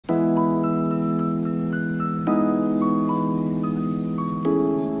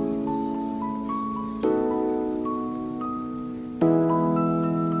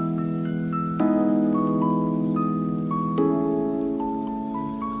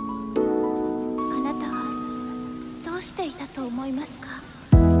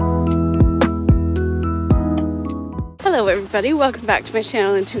Hello everybody, welcome back to my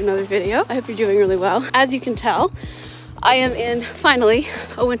channel and to another video. I hope you're doing really well. As you can tell, I am in, finally,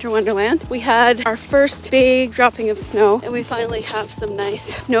 a winter wonderland. We had our first big dropping of snow and we finally have some nice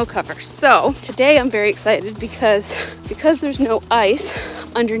snow cover. So today I'm very excited because there's no ice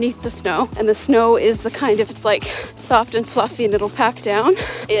underneath the snow, and the snow is the kind of, it's like soft and fluffy and it'll pack down.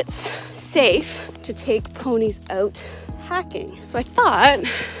 It's safe to take ponies out hacking. So I thought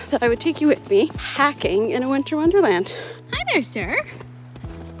that I would take you with me hacking in a winter wonderland. Hi there, sir.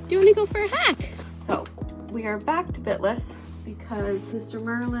 Do you want to go for a hack? So we are back to bitless because Mr.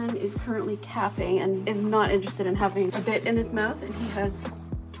 Merlin is currently capping and is not interested in having a bit in his mouth, and he has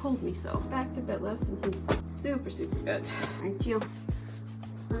told me so. Back to bitless, and he's super, super good. Aren't you?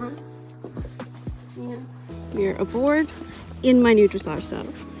 Yeah. We are aboard in my new dressage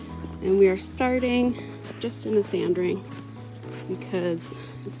saddle, and we are starting just in the sand ring because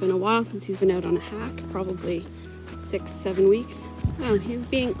it's been a while since he's been out on a hack, probably 6-7 weeks. Oh, he's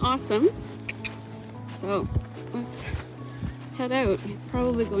being awesome. So let's head out. He's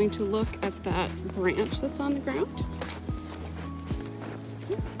probably going to look at that branch that's on the ground.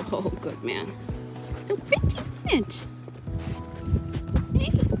 Oh, good man. So pretty, isn't it?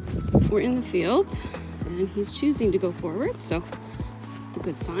 Hey. We're in the field and he's choosing to go forward, so it's a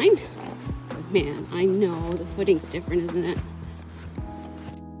good sign. Good man. I know the footing's different, isn't it?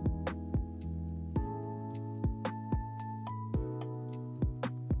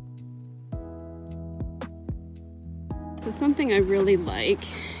 So something I really like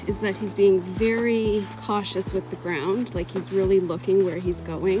is that he's being very cautious with the ground. Like, he's really looking where he's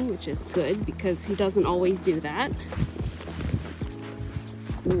going, which is good because he doesn't always do that.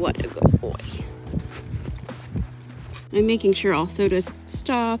 What a good boy. I'm making sure also to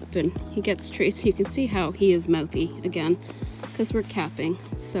stop and he gets treats. You can see how he is mouthy again because we're capping.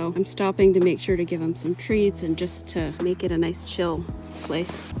 So I'm stopping to make sure to give him some treats and just to make it a nice chill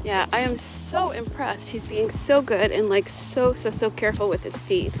place. Yeah, I am so impressed. He's being so good and like so careful with his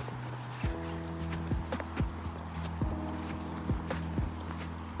feet.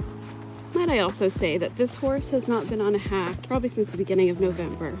 Might I also say that this horse has not been on a hack probably since the beginning of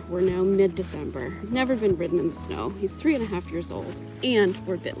November. We're now mid-December. He's never been ridden in the snow. He's 3.5 years old and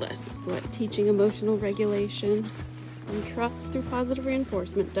we're bitless. What teaching emotional regulation and trust through positive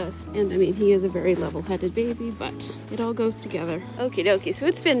reinforcement does. And I mean, he is a very level-headed baby, but it all goes together. Okie dokie, so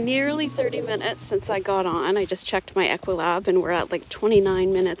it's been nearly 30 minutes since I got on. I just checked my Equilab and we're at like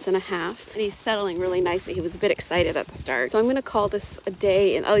 29 minutes and a half. And he's settling really nicely. He was a bit excited at the start. So I'm gonna call this a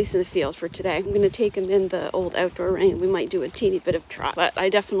day, at least in the field for today. I'm gonna take him in the old outdoor ring. We might do a teeny bit of trot, but I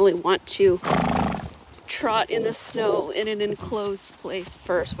definitely want to trot in the snow in an enclosed place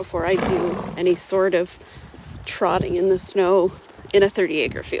first before I do any sort of trotting in the snow in a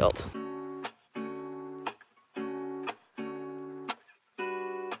 30-acre field.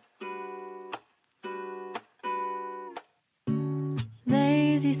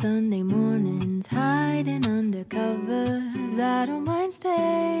 Lazy Sunday mornings, hiding under covers. I don't mind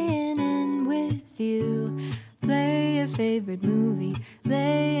staying in with you. Play your favorite movie,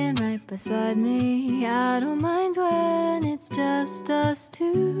 laying right beside me. I don't mind when it's just us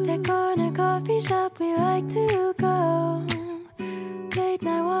two. That corner coffee shop we like to go. Late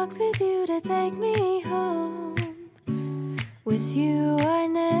night walks with you to take me home. With you I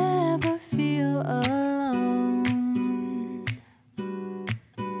never feel alone.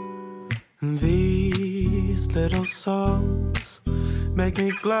 These little songs make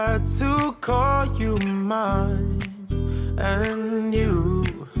me glad to call you mine. And you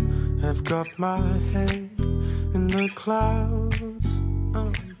have got my head in the clouds.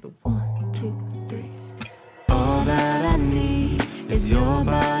 1, 2, 3. All that I need is your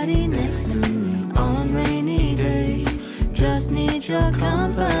body next to me on rainy days. Just need your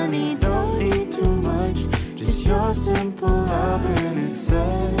company, don't need too much. Just your simple love and it's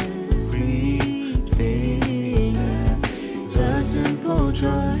everything. The simple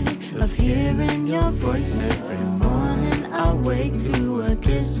joy of hearing your voice every morning. I wake to a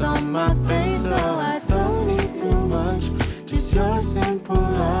kiss on my face, so I don't need too much. Just your simple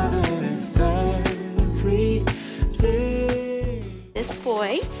love and it's everything. This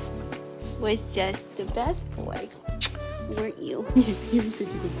boy was just the best boy, weren't you? You're such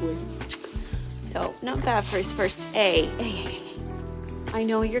a good boy. So, not bad for his first A. I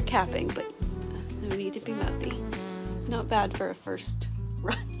know you're capping, but there's no need to be mouthy. Not bad for a first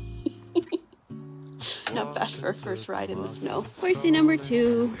run. Not bad for a first ride in the snow. Horsey number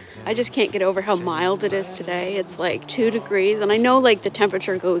 2. I just can't get over how mild it is today. It's like 2 degrees, and I know like the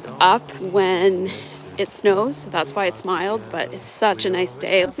temperature goes up when it snows, so that's why it's mild, but it's such a nice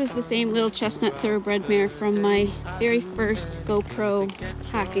day. This is the same little chestnut thoroughbred mare from my very first GoPro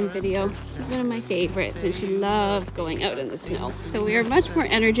hacking video. She's one of my favorites, and she loves going out in the snow. So we are much more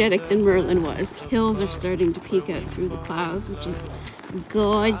energetic than Merlin was. Hills are starting to peek out through the clouds, which is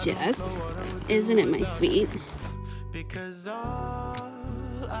gorgeous. Isn't it, my sweet? Because all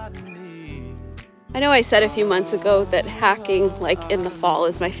I need. I know I said a few months ago that hacking like in the fall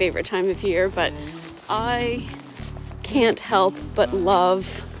is my favorite time of year, but I can't help but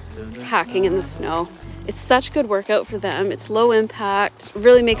love hacking in the snow. It's such good workout for them. It's low impact. It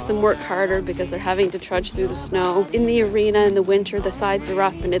really makes them work harder because they're having to trudge through the snow. In the arena in the winter, the sides are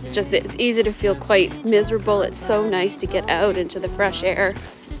up and it's easy to feel quite miserable. It's so nice to get out into the fresh air,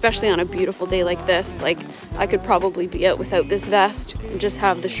 especially on a beautiful day like this. Like, I could probably be out without this vest and just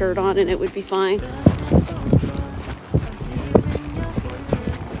have the shirt on and it would be fine.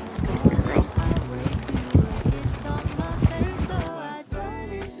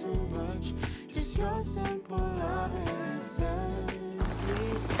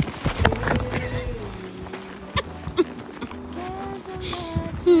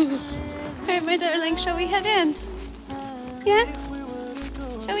 Alright, my darling, shall we head in? Yeah?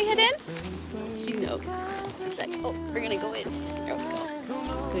 Shall we head in? She knows. She's like, oh, we're gonna go in. Here we go.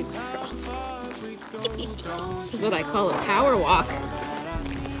 Good girl. This is what I call a power walk.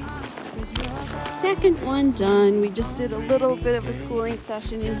 Second one done. We just did a little bit of a schooling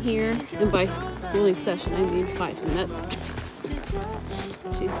session in here. And by schooling session, I mean 5 minutes.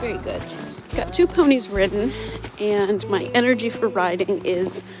 She's very good. Got 2 ponies ridden, and my energy for riding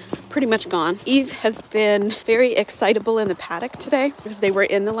is pretty much gone. Eve has been very excitable in the paddock today because they were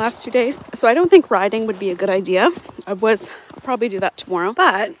in the last 2 days. So I don't think riding would be a good idea. I'll probably do that tomorrow.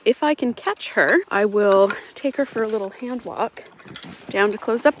 But if I can catch her, I will take her for a little hand walk down to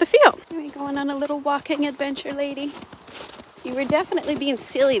close up the field. Are we going on a little walking adventure, lady? You were definitely being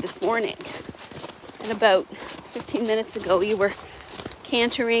silly this morning. And about 15 minutes ago, you were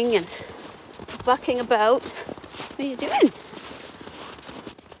cantering and bucking about. What are you doing?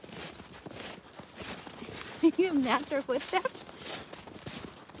 You have natural footsteps?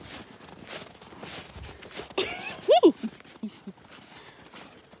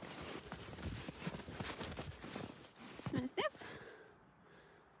 Want to sniff?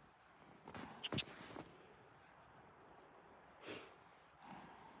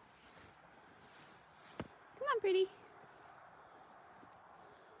 Come on, pretty.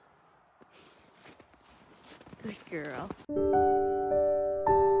 Good girl.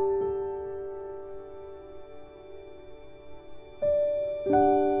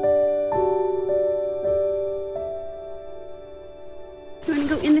 You want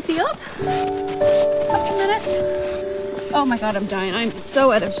to go in the field? Couple minutes? Oh my god, I'm dying. I'm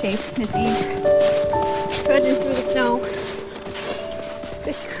so out of shape, Miss Eve. Trudging through the snow.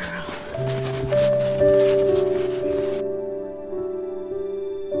 Good girl.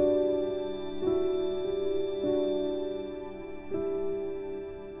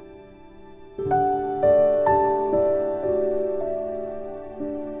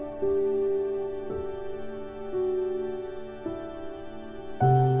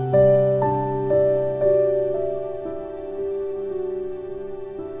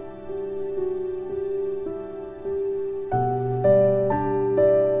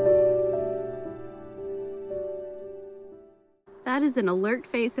 That is an alert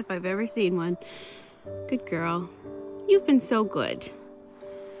face if I've ever seen one. Good girl. You've been so good.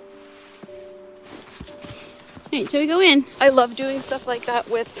 Alright, shall we go in? I love doing stuff like that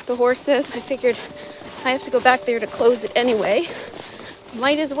with the horses. I figured I have to go back there to close it anyway.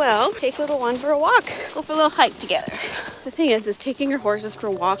 Might as well take little one for a walk. Go for a little hike together. The thing is taking your horses for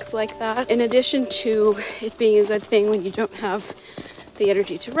walks like that, in addition to it being a good thing when you don't have the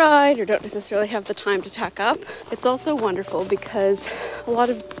energy to ride or don't necessarily have the time to tack up, it's also wonderful because a lot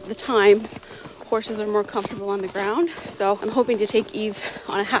of the times horses are more comfortable on the ground. So I'm hoping to take Eve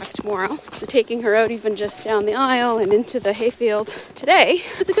on a hack tomorrow. So taking her out even just down the aisle and into the hayfield today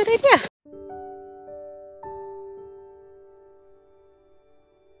was a good idea.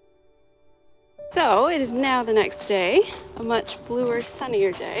 So it is now the next day, a much bluer,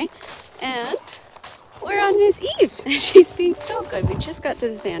 sunnier day, and we're on Miss Eve, and she's being so good. We just got to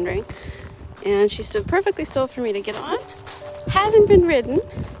the sand ring, and she stood perfectly still for me to get on. Hasn't been ridden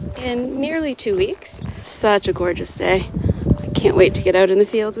in nearly 2 weeks. Such a gorgeous day. I can't wait to get out in the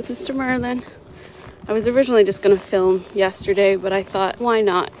fields with Mr. Merlin. I was originally just going to film yesterday, but I thought, why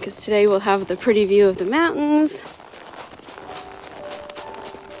not? Because today we'll have the pretty view of the mountains.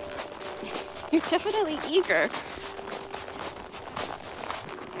 You're definitely eager.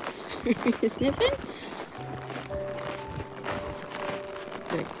 Are you sniffing?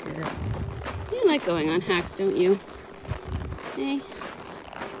 Good girl. You like going on hacks, don't you? Hey?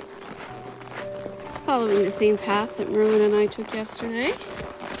 Following the same path that Merlin and I took yesterday.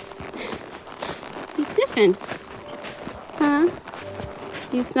 You sniffing? Huh?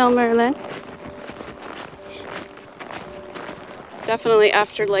 You smell Merlin? Definitely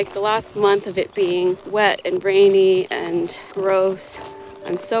after like the last month of it being wet and rainy and gross,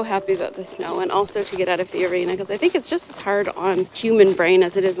 I'm so happy about the snow and also to get out of the arena because I think it's just as hard on human brain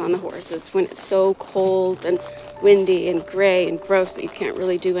as it is on the horses when it's so cold and windy and gray and gross that you can't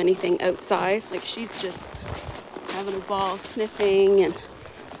really do anything outside. Like she's just having a ball sniffing and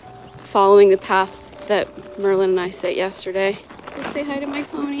following the path that Merlin and I set yesterday. Just say hi to my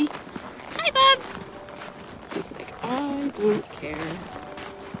pony. Hi, Bubs! He's like, I don't care.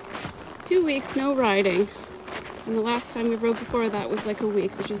 2 weeks, no riding. And the last time we rode before that was like a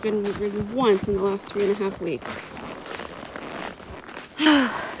week, so she's been ridden once in the last 3.5 weeks.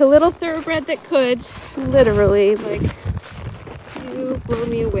 The little thoroughbred that could, literally, like, you blow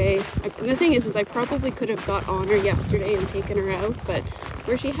me away. And the thing is I probably could have got on her yesterday and taken her out, but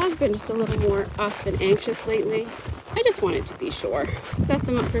where she has been just a little more up and anxious lately, I just wanted to be sure. Set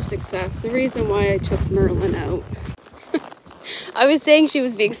them up for success. The reason why I took Merlin out. I was saying she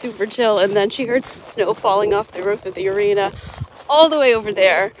was being super chill, and then she heard some snow falling off the roof of the arena all the way over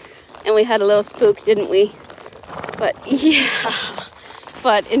there, and we had a little spook, didn't we? But yeah.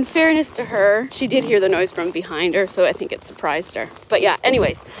 But in fairness to her, she did hear the noise from behind her, so I think it surprised her. But yeah,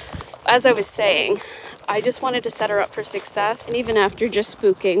 anyways, as I was saying, I just wanted to set her up for success. And even after just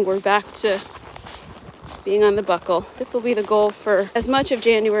spooking, we're back to being on the buckle. This will be the goal for as much of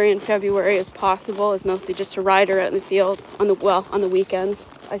January and February as possible, is mostly just to ride her out in the field on the weekends,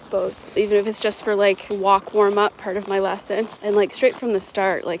 I suppose. Even if it's just for like walk warm up, part of my lesson. And like straight from the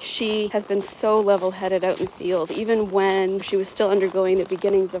start, like she has been so level-headed out in the field, even when she was still undergoing the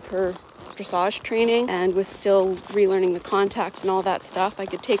beginnings of her dressage training and was still relearning the contact and all that stuff. I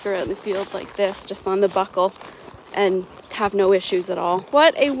could take her out in the field like this, just on the buckle, and have no issues at all.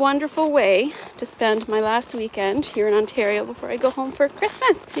 What a wonderful way to spend my last weekend here in Ontario before I go home for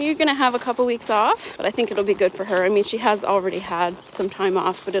Christmas. So you're gonna have a couple weeks off, but I think it'll be good for her. I mean, she has already had some time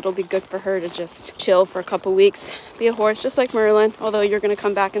off, but it'll be good for her to just chill for a couple weeks, be a horse just like Merlin, although you're gonna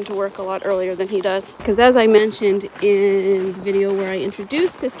come back into work a lot earlier than he does. Because as I mentioned in the video where I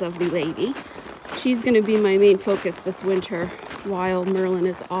introduced this lovely lady, she's gonna be my main focus this winter while Merlin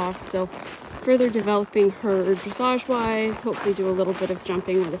is off. So further developing her dressage wise, hopefully do a little bit of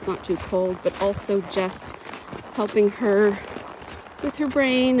jumping when it's not too cold, but also just helping her with her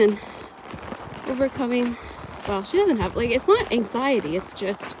brain and overcoming, well, she doesn't have, like, it's not anxiety, it's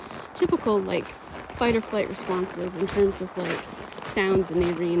just typical like fight or flight responses in terms of like sounds in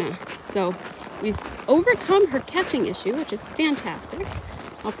the arena. So we've overcome her catching issue, which is fantastic.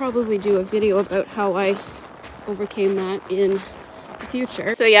 I'll probably do a video about how I overcame that in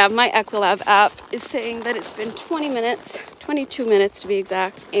future. So yeah, my Equilab app is saying that it's been 22 minutes to be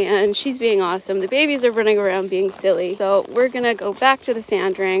exact, and she's being awesome. The babies are running around being silly. So we're gonna go back to the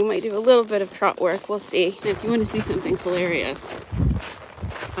sand ring, might do a little bit of trot work, we'll see. And if you want to see something hilarious,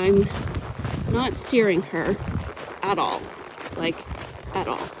 I'm not steering her at all, like at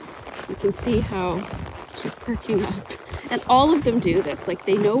all. You can see how she's perking up, and all of them do this, like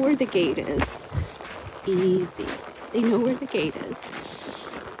they know where the gate is. Easy. They know where the gate is.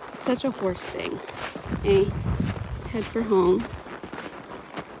 It's such a horse thing. Okay, head for home.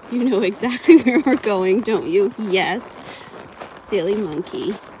 You know exactly where we're going, don't you? Yes. Silly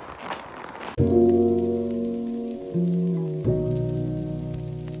monkey.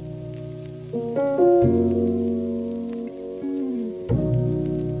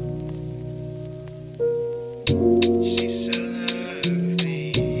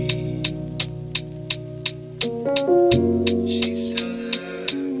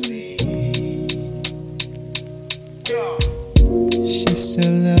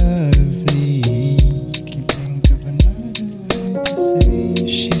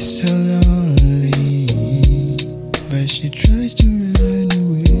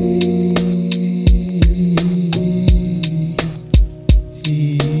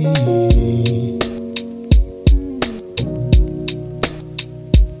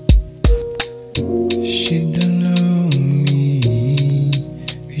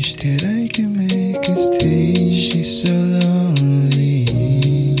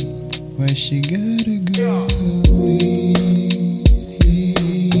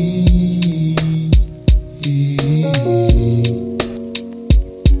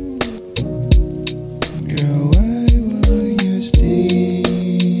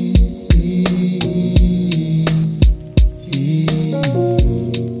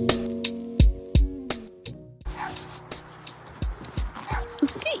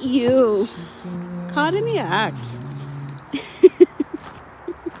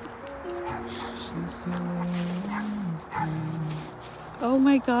 Oh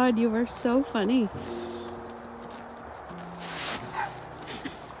my God, you are so funny.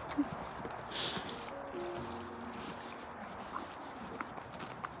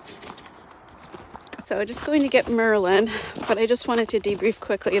 So just going to get Merlin, but I just wanted to debrief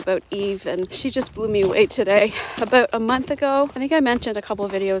quickly about Eve, and she just blew me away today. About a month ago, I think I mentioned a couple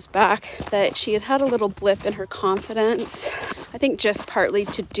of videos back that she had had a little blip in her confidence. I think just partly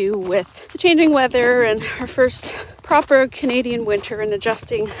to do with the changing weather and her first proper Canadian winter and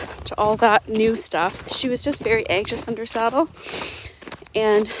adjusting to all that new stuff. She was just very anxious under saddle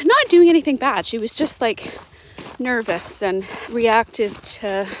and not doing anything bad. She was just like nervous and reactive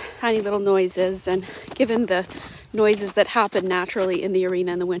to tiny little noises, and given the noises that happen naturally in the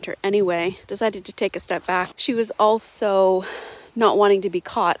arena in the winter anyway, decided to take a step back. She was also not wanting to be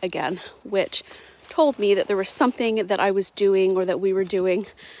caught again, which told me that there was something that I was doing or that we were doing,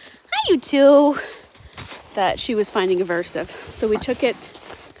 hi you two, that she was finding aversive. So we took it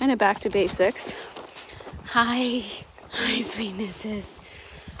kind of back to basics. Hi sweetnesses.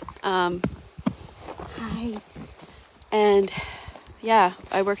 Hi. And yeah,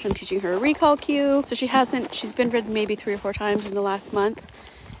 I worked on teaching her a recall cue. So she's been ridden maybe 3 or 4 times in the last month.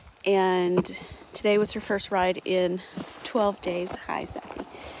 And today was her first ride in 12 days. Hi, Saki.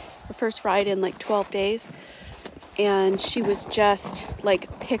 Her first ride in like 12 days. And she was just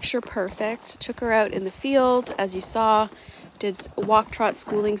like picture perfect. Took her out in the field, as you saw. Did a walk trot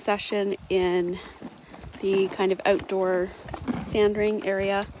schooling session in the kind of outdoor sand ring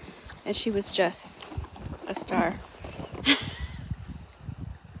area. And she was just a star.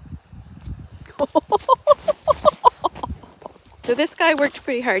 So this guy worked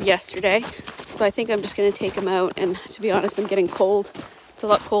pretty hard yesterday, so I think I'm just going to take him out, and to be honest, I'm getting cold. It's a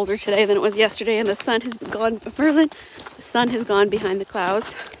lot colder today than it was yesterday, and the sun has gone, Merlin, the sun has gone behind the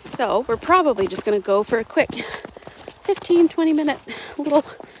clouds. So we're probably just going to go for a quick 15-20 minute little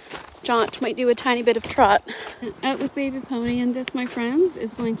jaunt. Might do a tiny bit of trot. Out with baby pony, and this, my friends,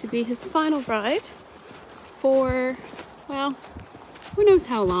 is going to be his final ride for, well, who knows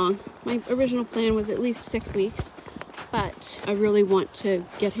how long. My original plan was at least 6 weeks, but I really want to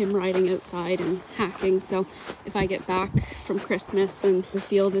get him riding outside and hacking. So if I get back from Christmas and the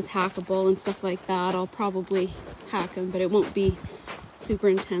field is hackable and stuff like that, I'll probably hack him, but it won't be super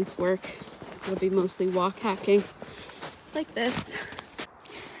intense work. It'll be mostly walk hacking like this.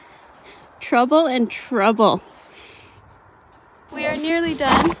 Trouble and trouble. We are nearly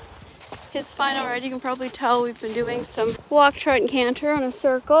done. His final ride, you can probably tell we've been doing some walk, trot, and canter on a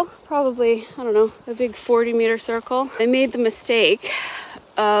circle. Probably, I don't know, a big 40-meter circle. I made the mistake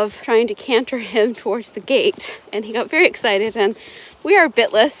of trying to canter him towards the gate, and he got very excited, and we are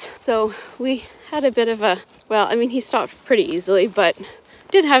bitless, so we had a bit of a, well, I mean, he stopped pretty easily, but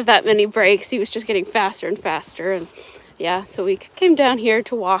didn't have that many breaks. He was just getting faster and faster, and yeah, so we came down here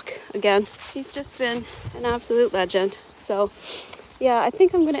to walk again. He's just been an absolute legend, so yeah, I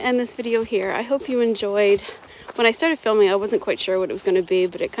think I'm going to end this video here. I hope you enjoyed. When I started filming, I wasn't quite sure what it was going to be,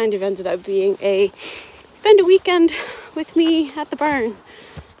 but it kind of ended up being a spend a weekend with me at the barn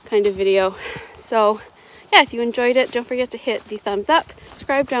kind of video. So yeah, if you enjoyed it, don't forget to hit the thumbs up,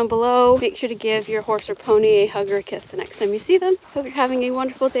 subscribe down below, make sure to give your horse or pony a hug or a kiss the next time you see them. Hope you're having a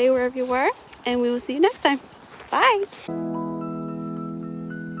wonderful day wherever you are, and we will see you next time. Bye!